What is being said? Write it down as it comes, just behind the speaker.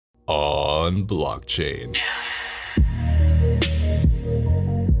on blockchain.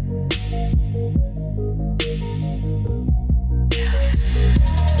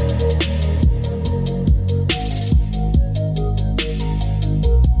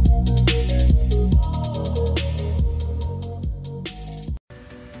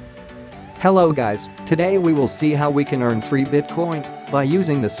 Hello guys, today we will see how we can earn free Bitcoin by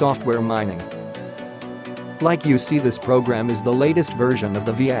using the software mining. Like you see, this program is the latest version of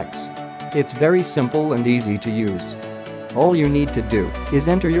the LAKH. It's very simple and easy to use. All you need to do is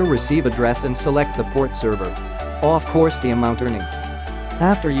enter your receive address and select the port server. Of course, the amount earning.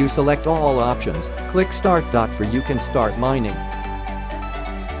 After you select all options, click start. For you can start mining.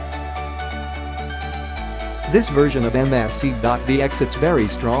 This version of MSC.LAKH, it's very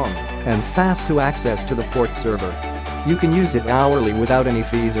strong and fast to access to the port server. You can use it hourly without any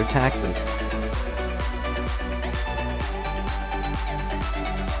fees or taxes.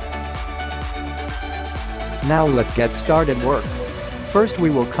 Now let's get started work. First we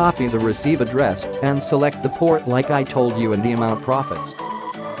will copy the receive address and select the port like I told you and the amount profits.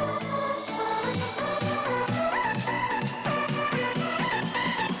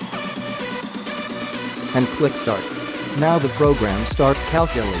 And click start. Now the program start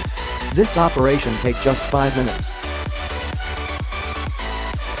calculate. This operation takes just 5 minutes.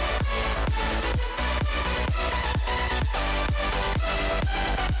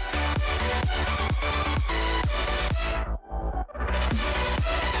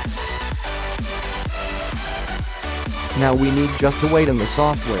 Now we need just to wait in the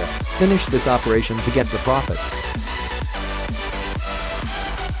software, finish this operation to get the profits.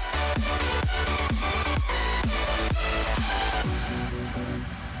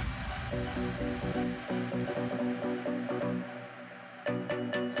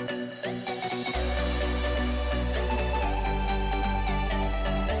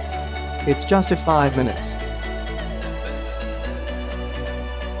 It's just 5 minutes.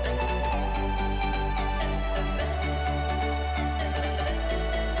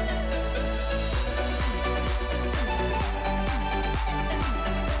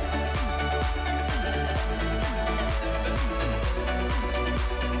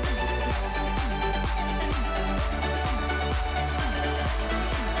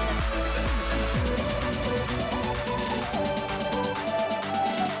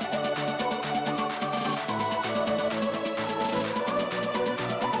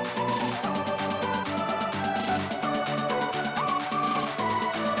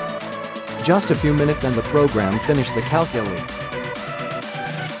 Just a few minutes and the program finished the calculate.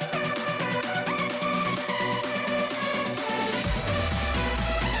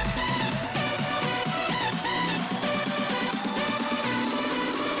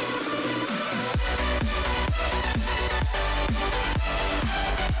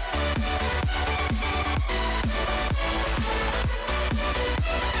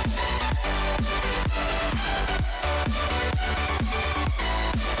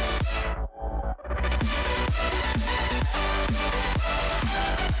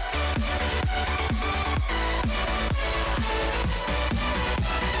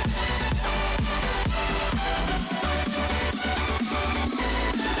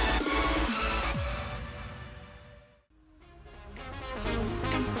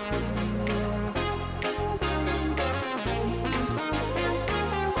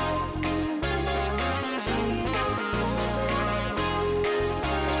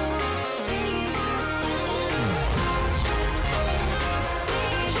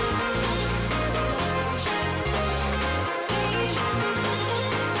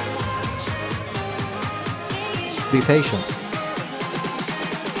 Be patient.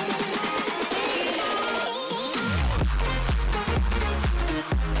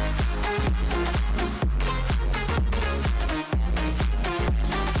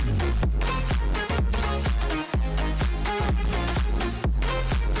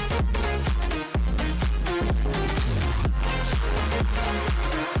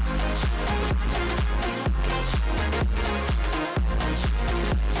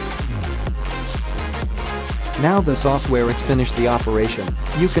 Now the software it's finished the operation.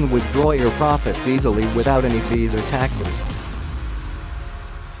 You can withdraw your profits easily without any fees or taxes.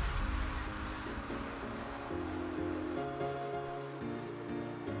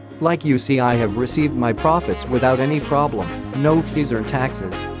 Like you see, I have received my profits without any problem, no fees or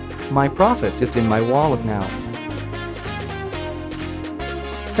taxes. My profits, it's in my wallet now.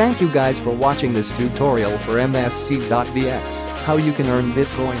 Thank you guys for watching this tutorial for MSC.LAKH, how you can earn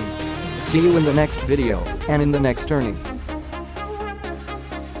Bitcoin. See you in the next video and in the next earning.